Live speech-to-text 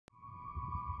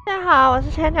大家好，我是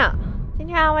千鸟，今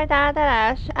天要为大家带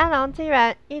来的是《暗龙纪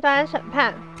元异端审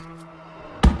判》。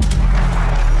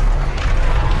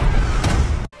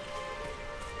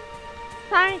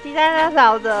上一集在那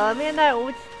沼泽面对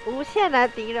无限的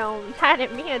敌人，我们差点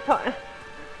灭团，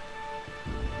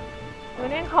有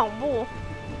点恐怖。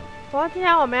不过今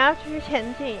天我们要继续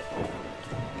前进。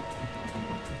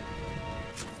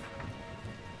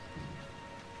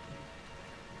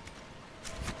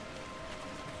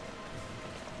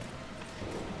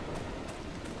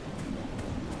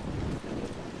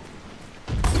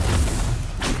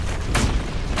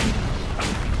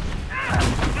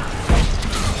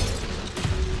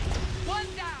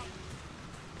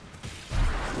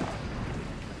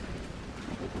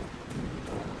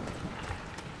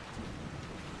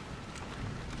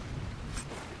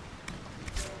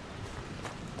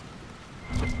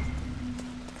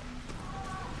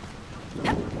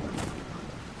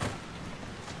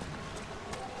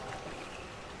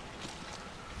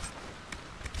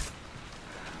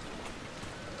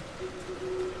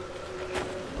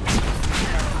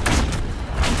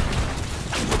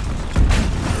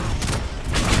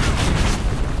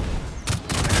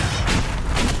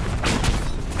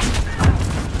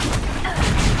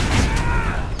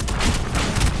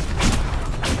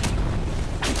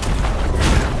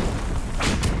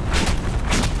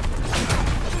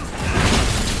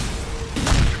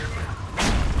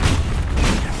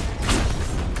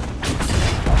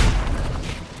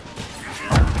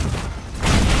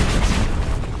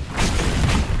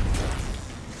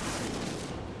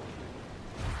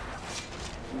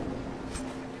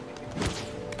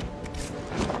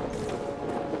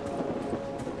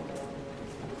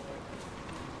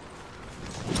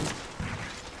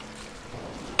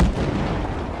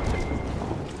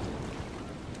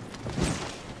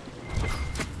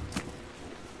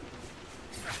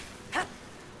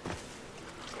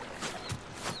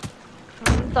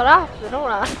走到死路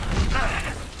了，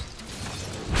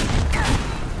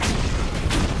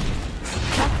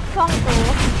中毒，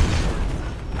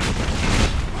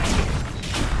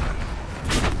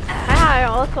还好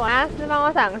有索拉斯帮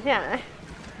我挡下来。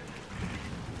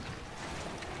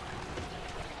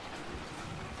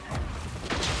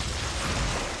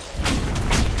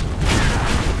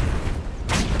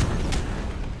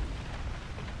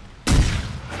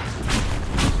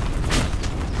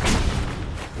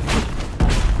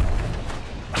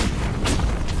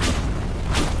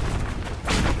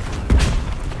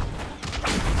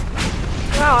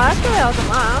哇！我的队友怎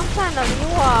么好像站得离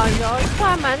我有一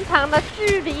段蛮长的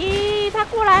距离？他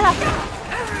过来了！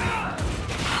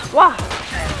哇！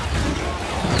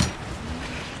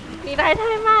你来太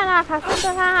慢了，卡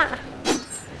森德拉。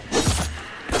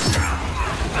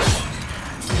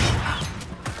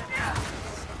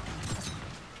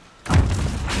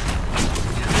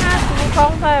他毒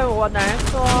攻对我来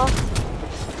说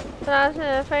真的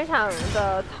是非常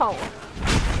的痛。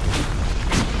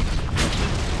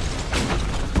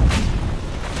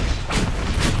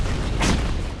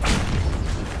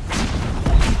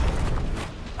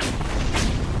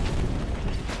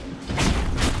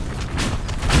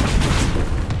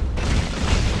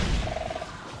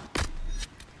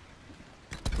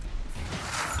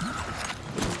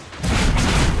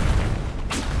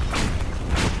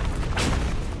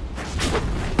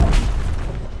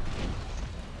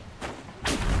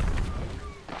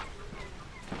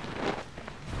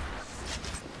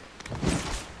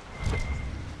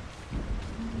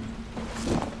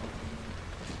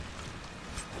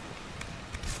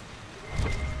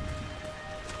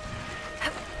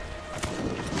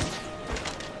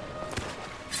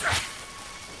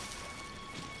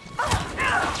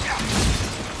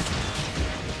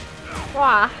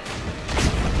哇！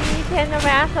第一天就被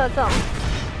他射中。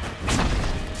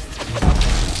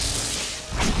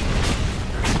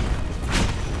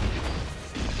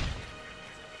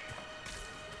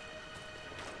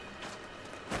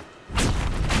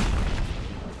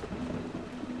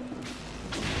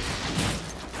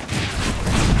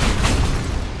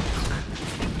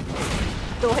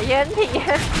躲掩体。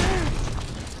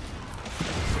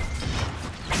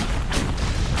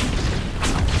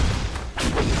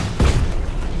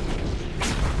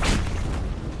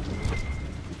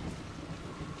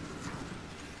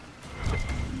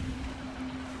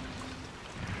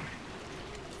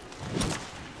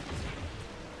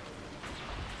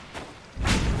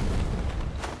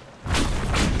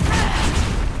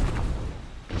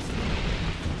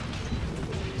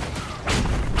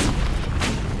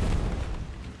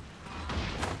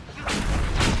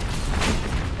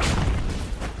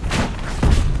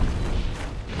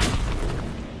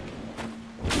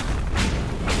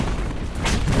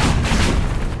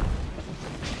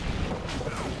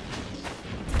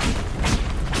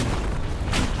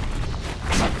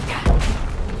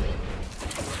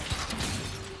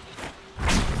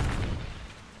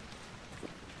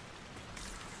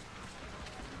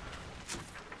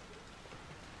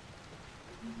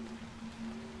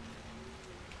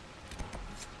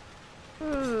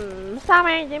上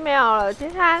面已经没有了，接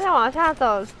下来再往下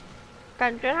走，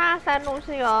感觉它山路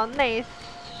是一个内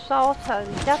收成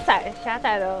比较狭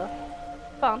窄的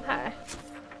状态，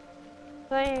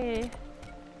所以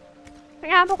应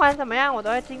该不管怎么样，我都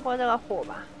会经过这个火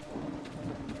吧。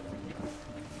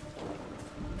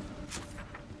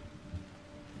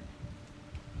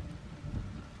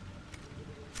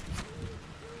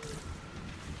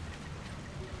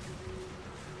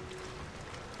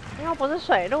又不是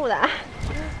水路的，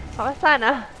好算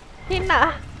了，拼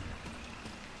了，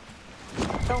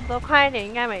动作快一点，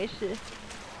应该没事。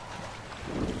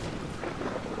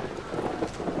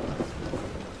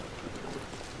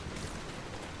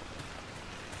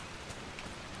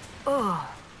Oh,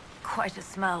 quite a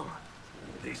smell.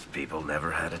 These people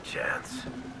never had a chance.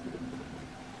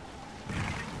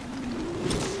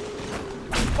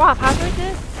 哇，爬出一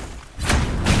只！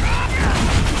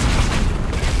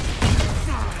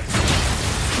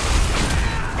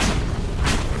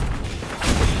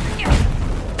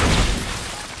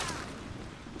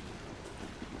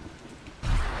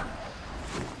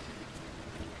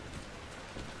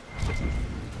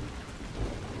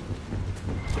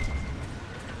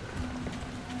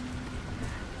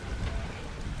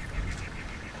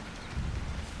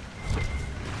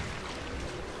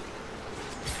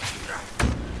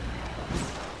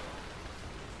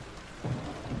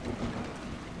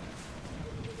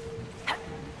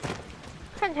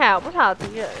看起来有不少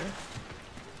敌人。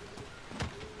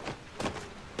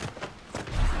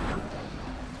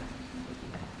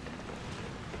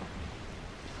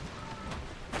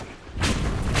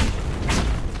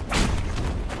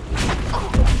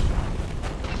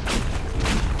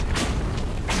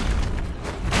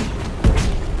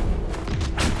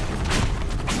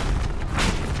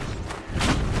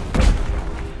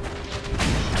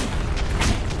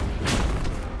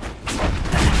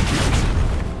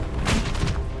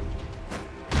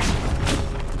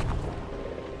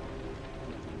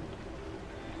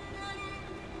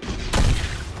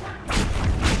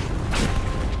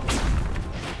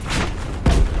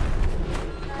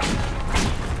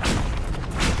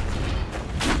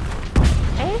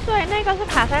那个是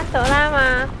卡珊德拉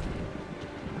吗？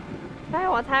所以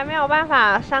我才没有办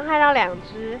法伤害到2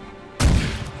只。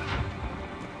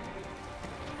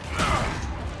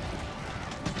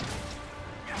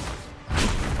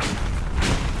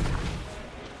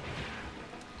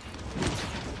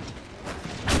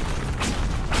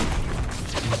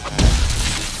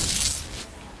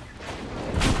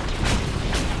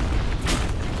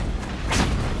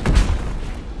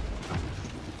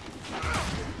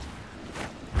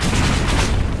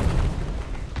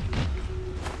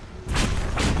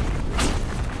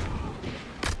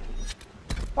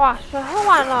哇，水喝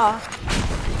完了，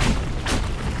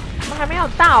我还没有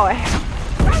到哎。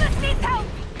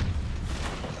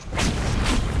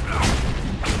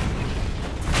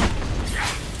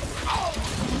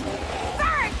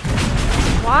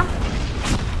哇，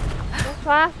我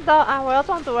刷是的啊，我又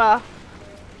中毒了。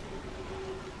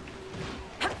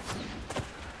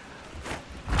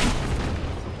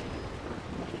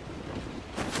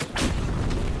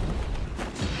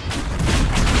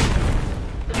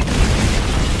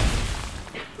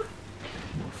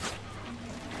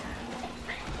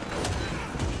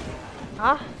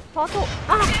好，拖住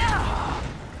啊！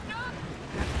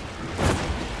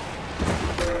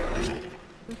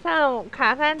上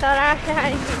卡珊德拉下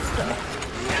一瓶水。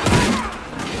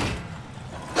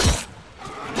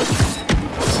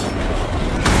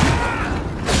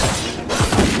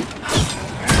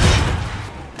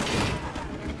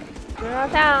不要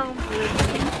这样子。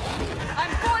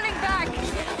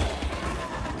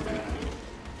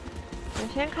我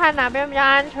先看哪边比较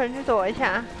安全，去躲一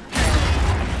下。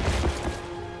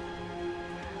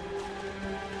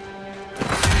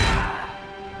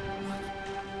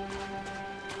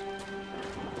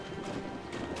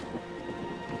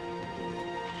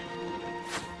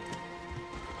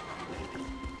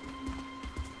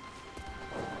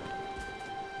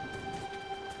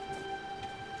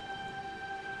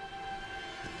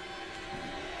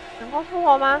能够复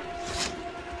活吗？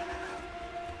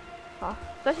好，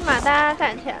最起码大家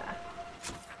站起来了。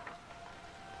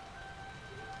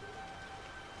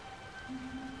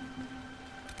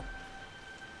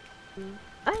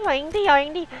啊，有营地，有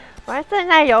营地！我还正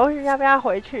在犹豫要不要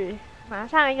回去，马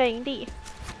上一个营地。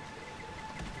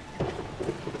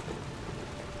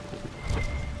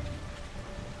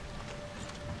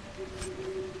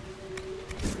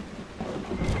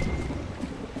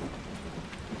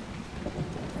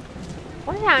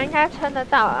我想应该撑得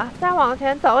到啊，再往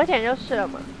前走一点就是了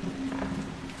嘛。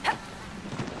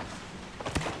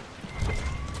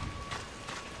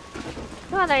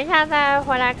对，后等一下再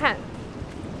回来看。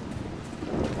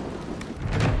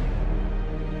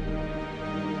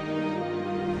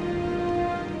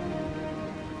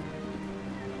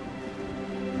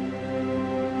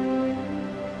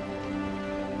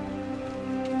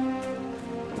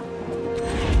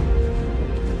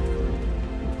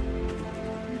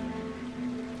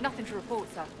Nothing to report,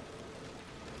 sir.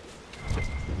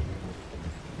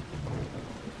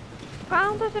 刚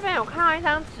刚在这边有看到一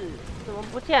张纸，怎么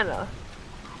不见了？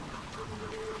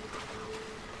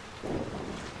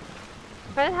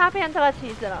可是他变这个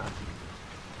旗子了。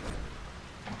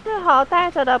志豪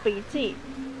带着的笔记，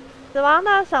死亡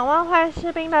的审问会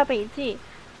士兵的笔记，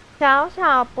小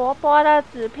小薄薄的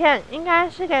纸片，应该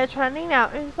是给传令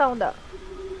鸟运送的。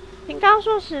请告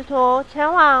诉使徒，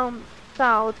前往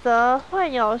沼泽会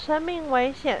有生命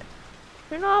危险。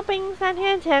巡逻兵3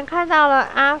天前看到了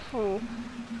阿福，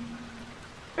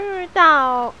遇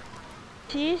到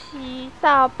奇袭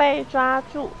到被抓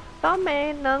住，都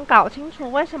没能搞清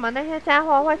楚为什么那些家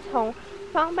伙会从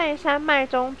双倍山脉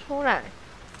中出来。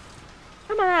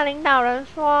他们的领导人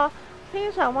说，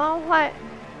听说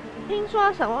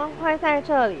审问会在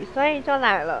这里，所以就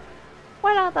来了。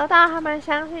为了得到他们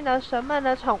相信的神们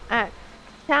的宠爱，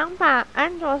想把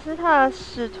安卓斯特的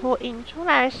使徒引出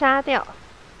来杀掉。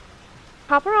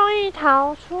好不容易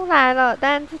逃出来了，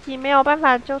但自己没有办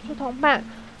法救出同伴。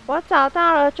我找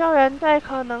到了救援队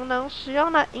可能使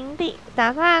用的营地，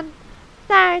打算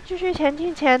在继续前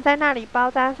进前在那里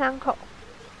包扎伤口。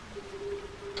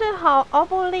斥候欧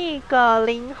布利格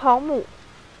林洪姆。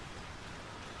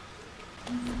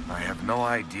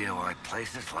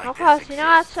好可惜，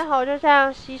那个斥候就这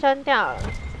样牺牲掉了。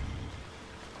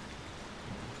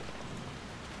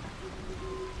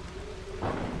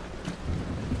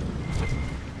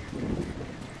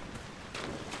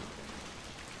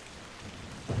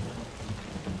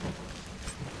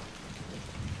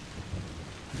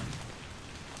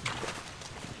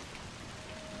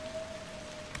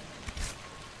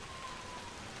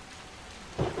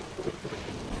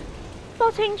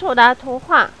不清楚的图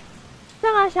画，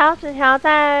这个小纸条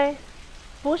在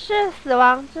“不是死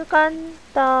亡之根”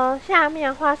的下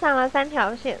面画上了3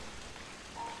条线，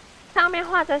上面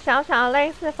画着小小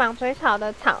类似纺锤草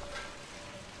的草，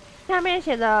下面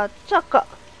写着这个，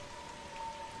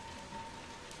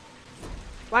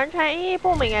完全意义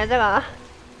不明诶，这个。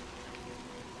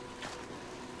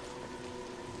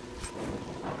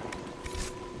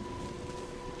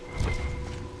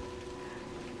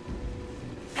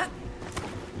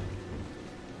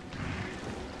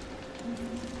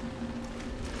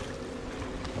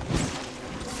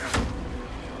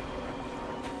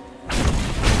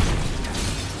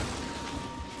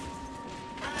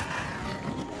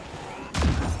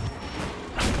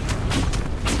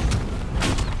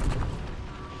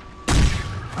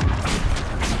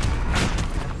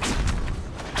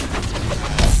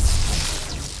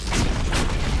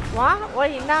哇！我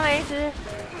引到了一只。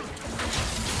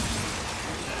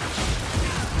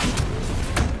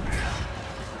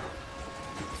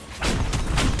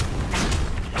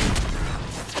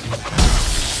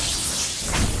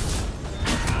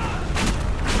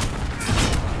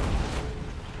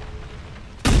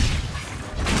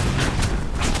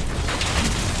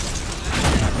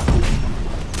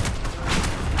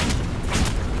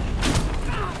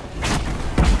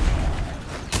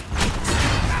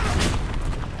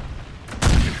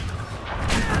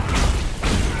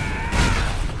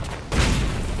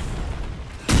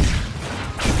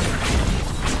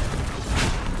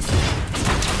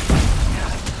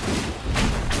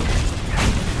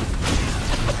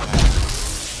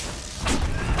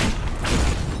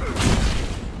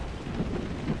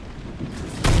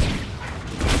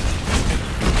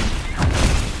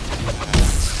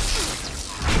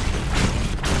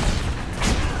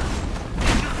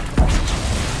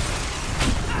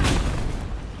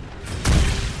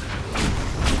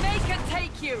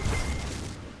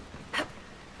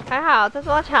还好这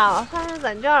座桥算是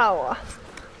拯救了我。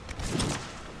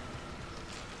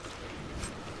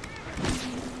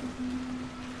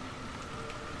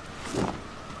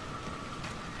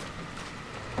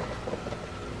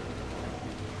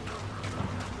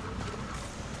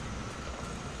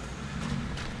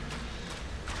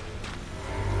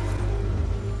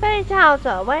被叫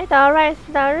者威德瑞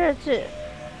斯的日志。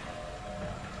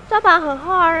这本很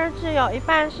厚的日志有一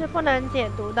半是不能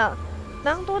解读的。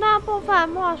能读到部分，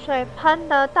墨水喷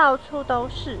得到处都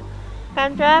是，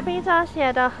感觉笔者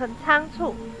写得很仓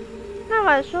促。那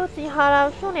本书集合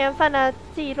了数年份的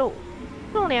记录，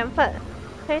数年份，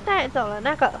谁带走了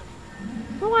那个？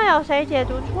如果有谁解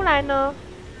读出来呢？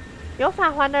有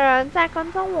返还的人在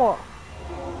跟踪我。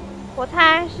我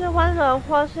猜是温伦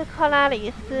或是克拉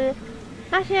里斯，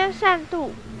那些善妒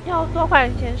又多管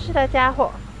闲事的家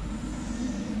伙。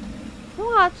如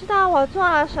果知道我做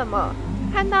了什么，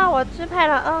看到我支配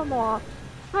了恶魔，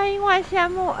会因为羡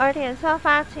慕而脸色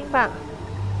发青吧？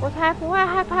我才不会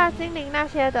害怕精灵那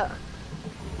些的。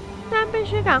但必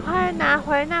须赶快拿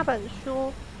回那本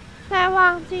书，在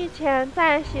忘记前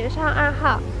再写上暗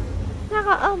号。那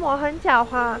个恶魔很狡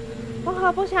猾，我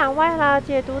可不想为了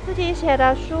解读自己写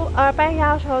的书而被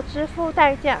要求支付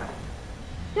代价。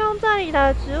用这里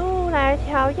的植物来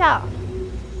调药，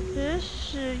只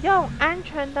使用安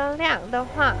全的量的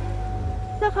话，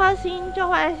这颗心就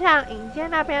会向引荐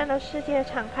那边的世界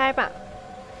敞开吧。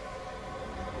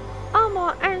恶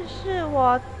魔暗示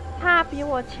我，他比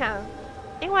我强，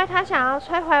因为他想要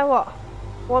摧毁我。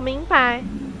我明白，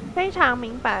非常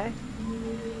明白。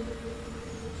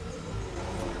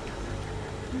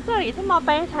这里这么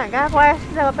悲惨，该不会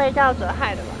是这个被盗者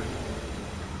害的吧？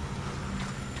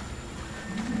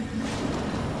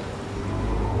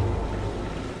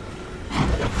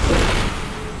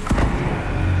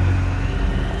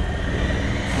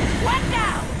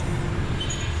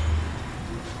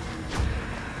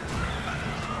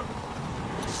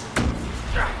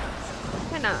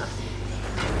在哪？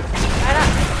来了！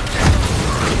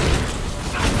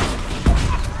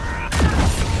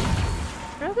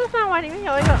然后这范围里面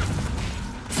有一个，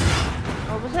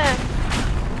哦不是，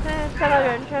这个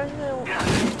圆圈是，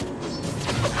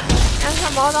那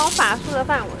是某种法术的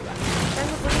范围吧？但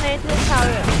是不是那一只跳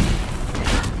跃？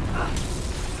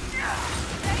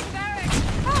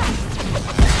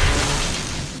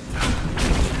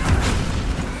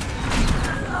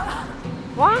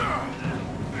哇！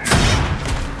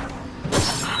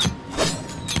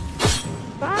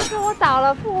本来是我倒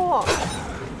了复活。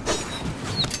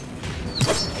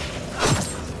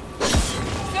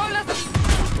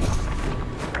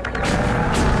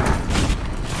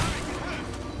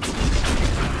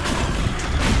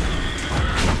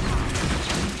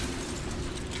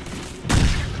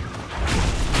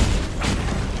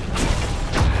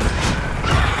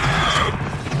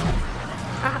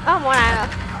啊，恶魔来了，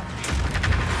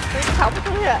我已经跑不出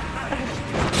去了。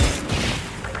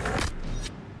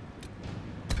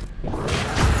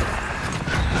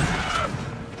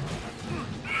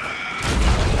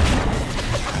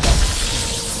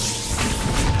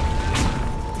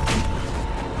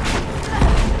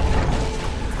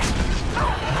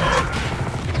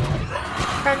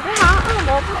感觉好像恶魔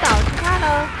不倒，其他的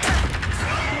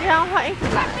敌人会一直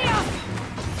来。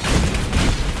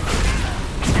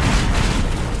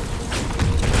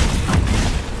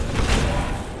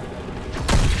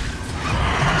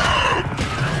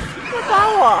在抓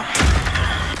我！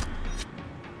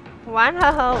完了，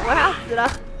我要死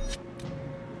了！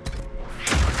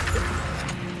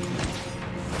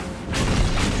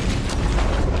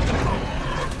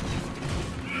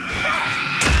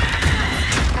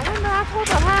拖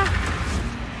走他！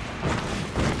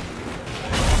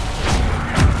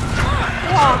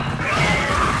哇！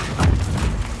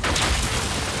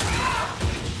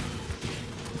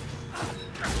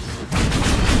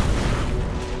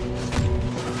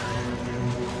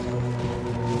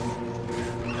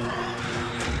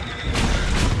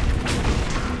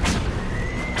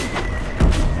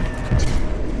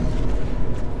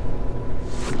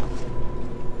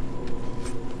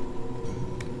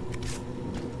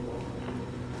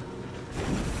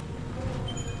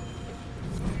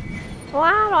伏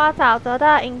阿罗沼泽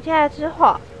的引介之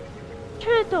火，去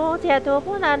解读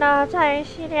不能的这一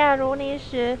系列如泥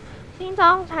时，心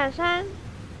中产生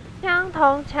相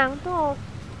同强度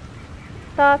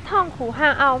的痛苦和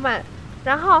傲慢，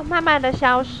然后慢慢的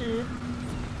消失。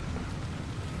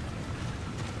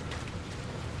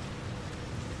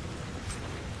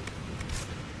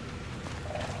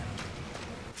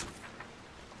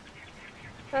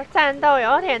这战斗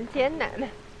有点艰难。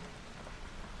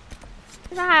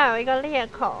这边还有一个裂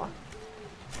口，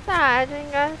再来就应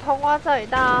该是通过这里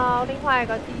到另外一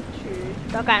个地区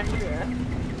的感觉。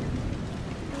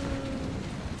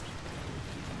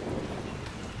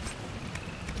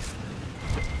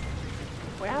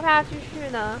我要不要继续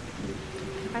呢？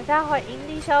还是要回营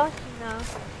地休息呢？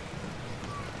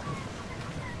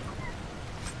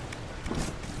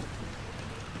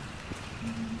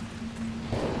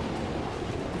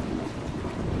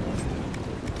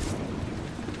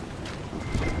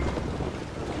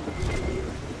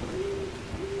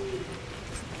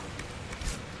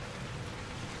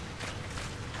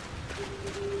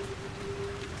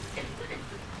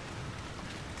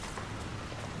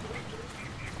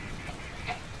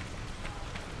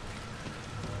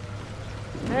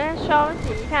休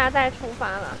息一下再出发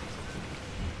了。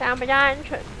这样比较安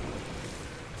全。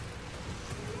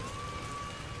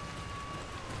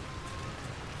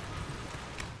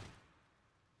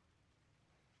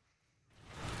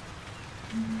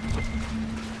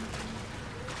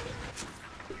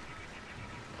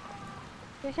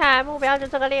接下来目标就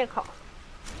这个裂口。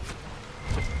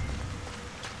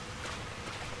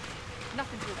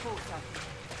 Nothing to report, sir.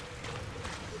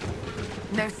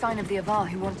 No sign of the Avar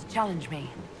who want to challenge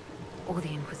me. Or the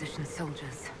Inquisition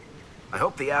soldiers. I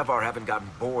hope the Avar haven't gotten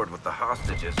bored with the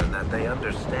hostages and that they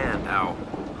understand how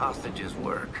hostages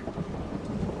work.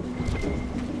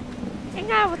 应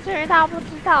该不至于到不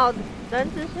知道人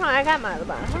质是用来干嘛的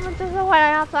吧？他们就是为了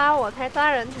要抓我才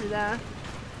抓人质的。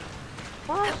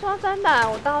我说真的，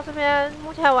我到这边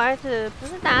目前为止，不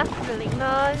是打死灵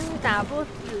呢，就是打不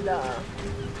死的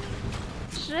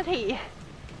尸体。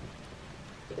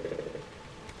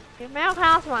也没有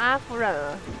看到什么阿夫人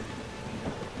了。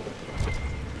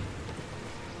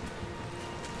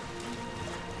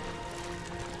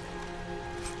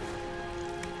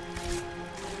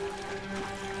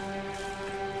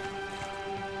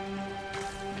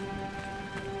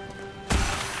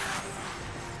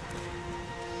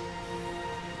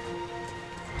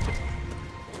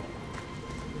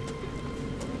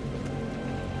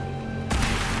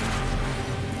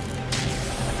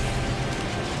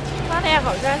 裂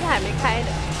口居然是还没开的。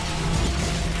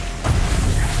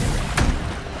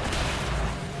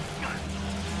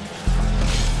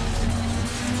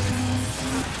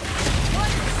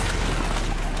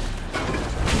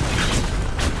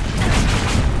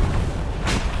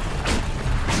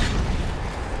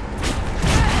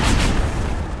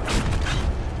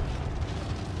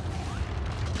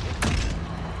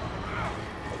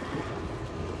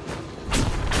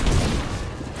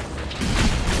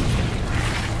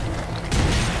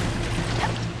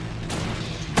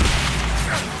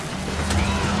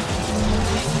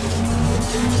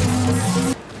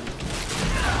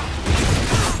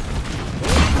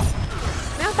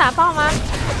打爆吗？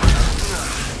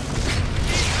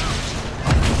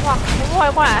哇，全部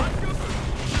围过来！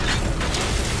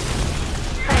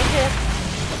再一次。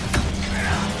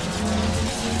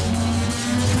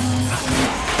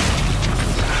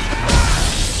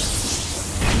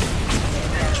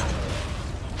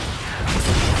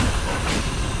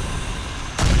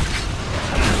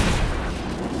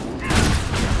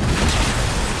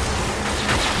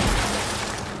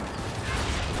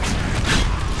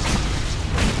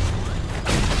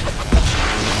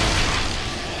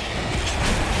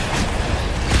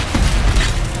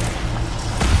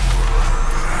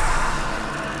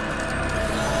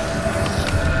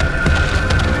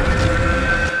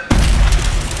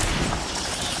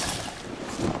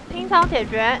解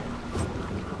决。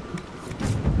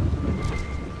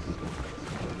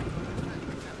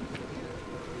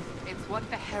It's what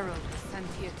the Herald was sent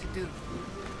here to do.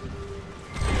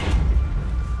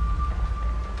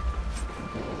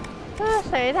 这是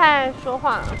谁在说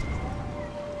话？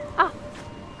啊，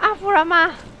阿夫人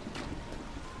吗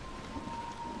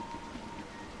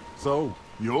So,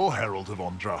 you're Herald of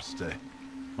Andraste.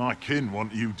 My kin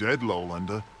want you dead,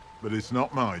 Lowlander, but it's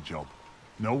not my job.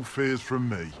 No fears from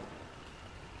me.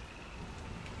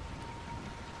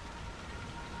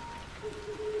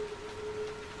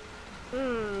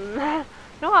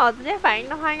 如果我直接反应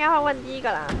的话，应该会问第一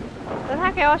个啦。可是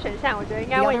他给我选项，我觉得应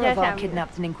该问一下下面。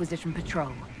 kidnapped an Inquisition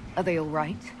patrol. Are they all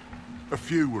right? A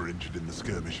few were injured in the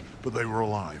skirmish, but they were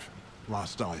alive.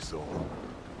 Last I saw them.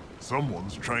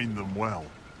 Someone's trained them well.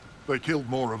 They killed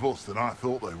more of us than I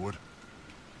thought they would.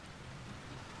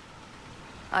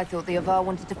 I thought the Avar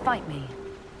wanted to fight me.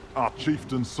 Our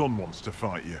chieftain's son wants to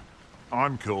fight you.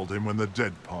 I'm called in when the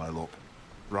dead pile up.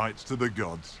 Rights to the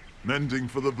gods. Mending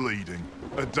for the bleeding,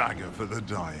 a dagger for the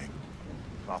dying.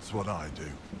 That's what I do.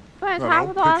 I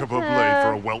don't pick up a blade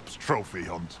for a whelp's trophy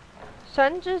hunt.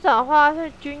 神之者或者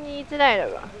是军医之类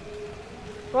的吧。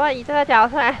不过以这个角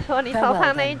色来说，你手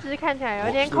上那一只看起来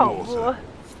有点恐怖。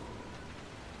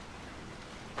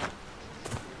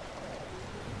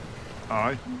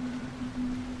Aye.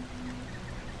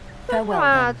 最起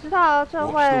码知道这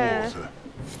位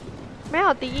没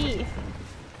有敌意，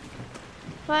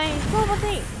所以说不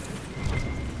定。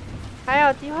 还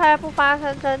有机会不发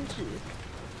生争执，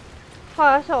或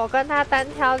者是我跟他单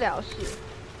挑了事。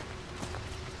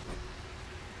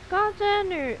歌之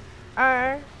女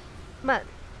儿们，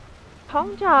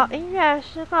红酒、音乐、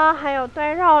诗歌，还有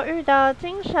对肉欲的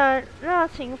精神热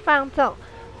情放纵，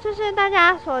这是大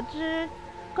家所知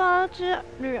歌之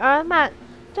女儿们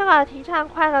这个提倡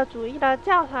快乐主义的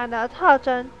教团的特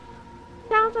征。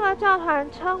将这个教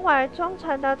团称为忠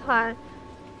诚的团。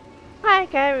快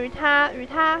给予他与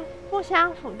他不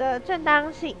相符的正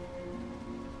当性。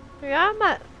女儿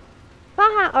们，包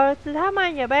含儿子，他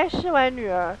们也被视为女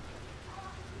儿，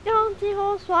用几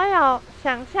乎所有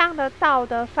想象得到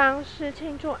的方式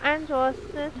庆祝安卓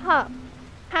斯特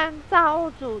和造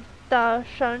物主的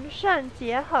神圣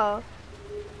结合。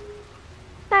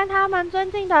但他们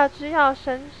尊敬的只有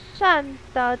神圣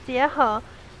的结合。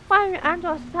关于安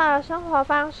卓斯特的生活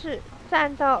方式、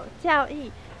战斗、教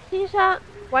义、牺牲，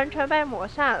完全被抹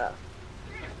煞了。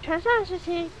全盛时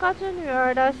期，歌之女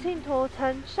儿的信徒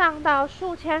曾上到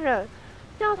数千人。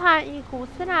教团以古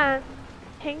斯兰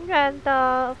平原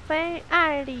的菲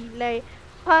艾里雷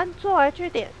村作为据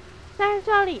点，在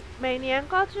这里，每年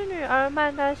歌之女儿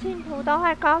们的信徒都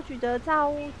会高举着造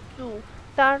物主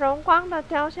的荣光的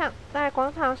雕像，在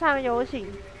广场上游行。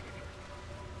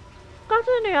歌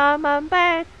之女儿们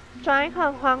被转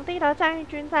肯皇帝的战役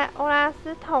军在欧拉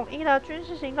斯统一的军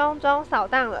事行动中扫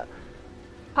荡了。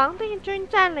皇帝军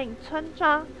占领村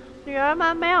庄，女儿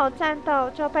们没有战斗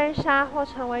就被杀或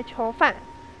成为囚犯。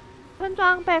村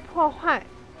庄被破坏，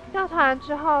教团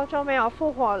之后就没有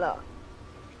复活了。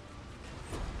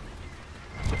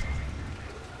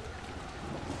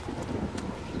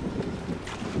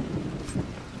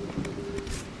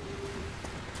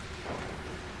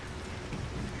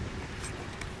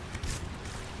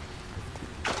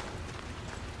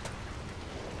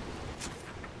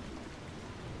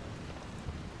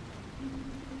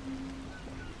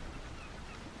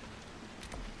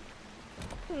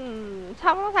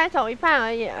差不多才走一半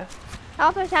而已，然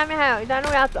后最下面还有一段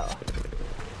路要走。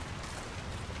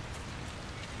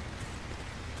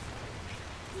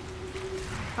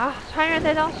好，穿越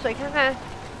这种水看看，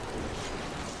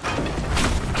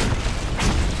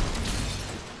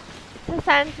这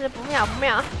3只不妙不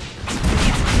妙。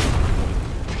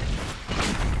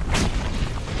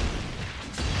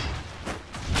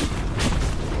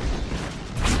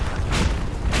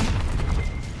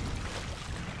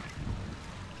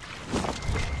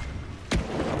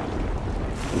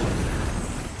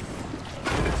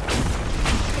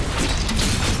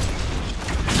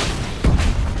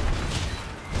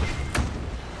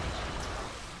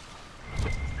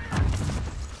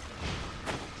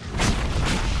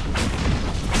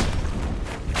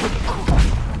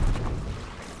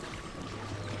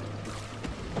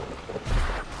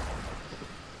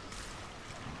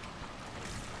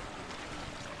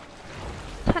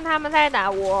看他们在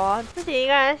打，我自己一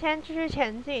个人先继续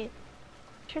前进，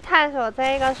去探索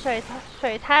这一个水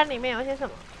滩里面有些什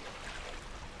么。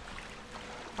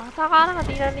啊，糟糕，那个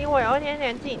敌人离我有一点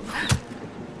点近，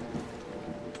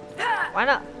完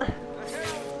了。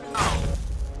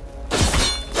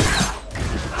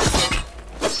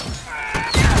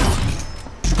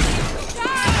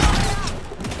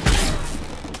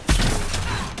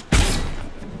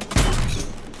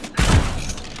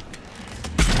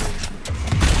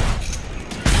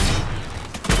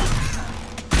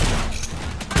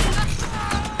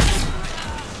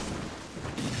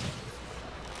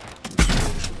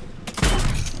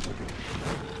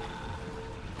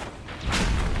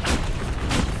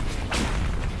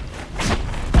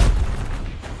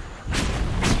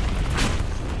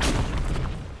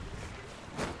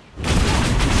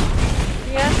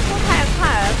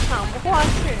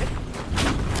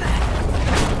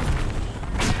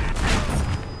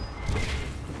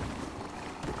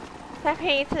再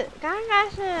拼一次，刚刚应该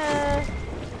是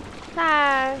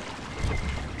在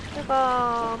这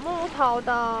个木头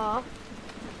的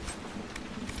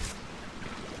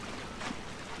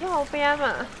右边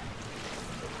嘛，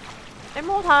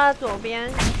木头的左边。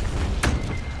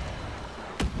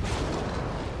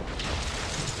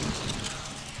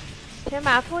先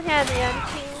把附近的敌人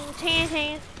清一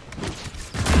清。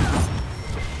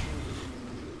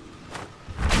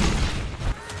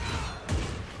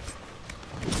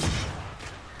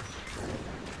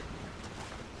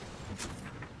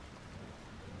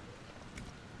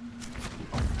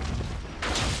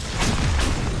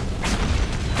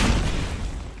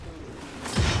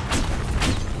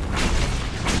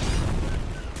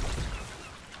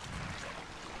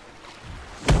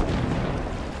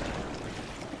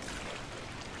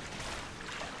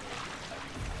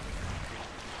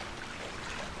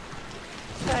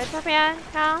这边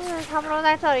刚刚是差不多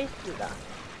在这里死的，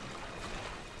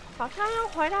好像又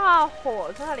回到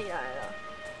火这里来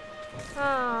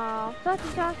了。这集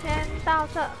就先到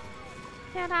这，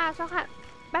谢谢大家收看，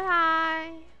拜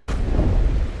拜。